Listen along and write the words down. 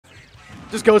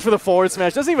Just goes for the forward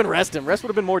smash. Doesn't even rest him. Rest would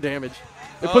have been more damage.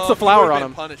 It puts the flower on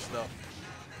him. Punished, though.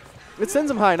 It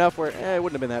sends him high enough where it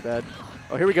wouldn't have been that bad.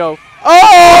 Oh, here we go.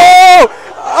 Oh!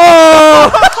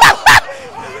 Oh!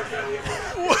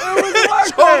 It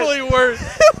was totally worth it.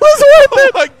 It was worth it.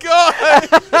 Oh my god!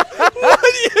 What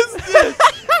is this?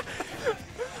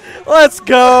 Let's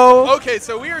go. Okay,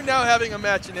 so we are now having a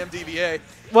match in MDVA.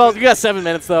 Well, you got 7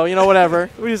 minutes though. You know, whatever.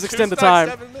 We just extend the time.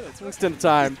 7 minutes. We extend the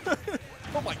time.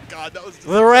 Oh my god, that was.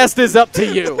 The rest is up to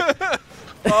you.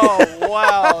 Oh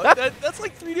wow, that's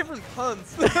like 3 different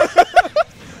puns.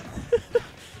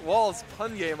 Wall's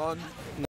pun game on